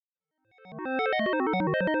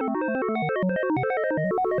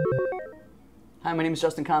Hi, my name is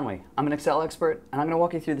Justin Conway. I'm an Excel expert, and I'm going to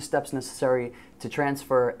walk you through the steps necessary to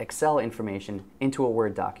transfer Excel information into a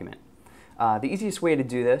Word document. The easiest way to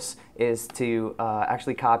do this is to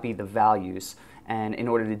actually copy the values. And in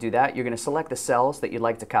order to do that, you're going to select the cells that you'd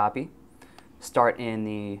like to copy, start in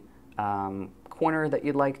the corner that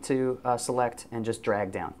you'd like to select, and just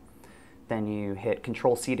drag down. Then you hit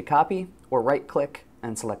Control-C to copy, or right-click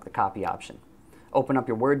and select the copy option. Open up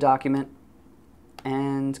your Word document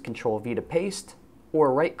and Control-V to paste,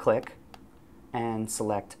 or right-click and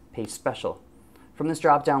select Paste Special. From this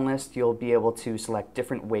drop-down list, you'll be able to select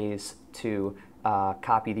different ways to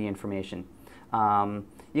copy the information.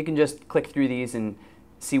 You can just click through these and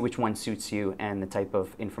see which one suits you and the type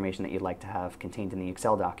of information that you'd like to have contained in the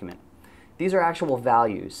Excel document. These are actual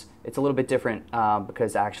values. It's a little bit different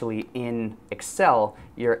because actually in Excel,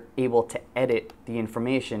 you're able to edit the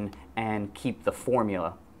information and keep the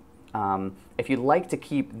formula. If you'd like to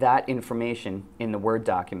keep that information in the Word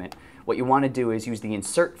document, what you want to do is use the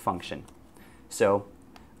insert function. So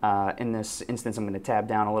in this instance, I'm going to tab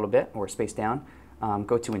down a little bit, or space down.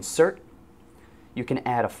 Go to Insert. You can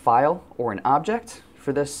add a file or an object.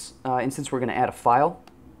 For this instance, we're going to add a file.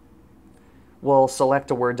 We'll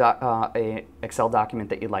select a Excel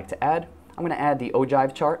document that you'd like to add. I'm going to add the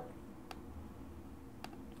ogive chart.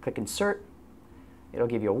 Click Insert. It'll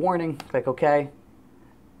give you a warning. Click OK.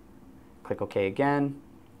 Click OK again,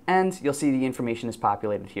 and you'll see the information is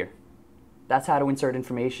populated here. That's how to insert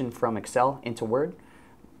information from Excel into Word.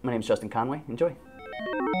 My name is Justin Conway. Enjoy.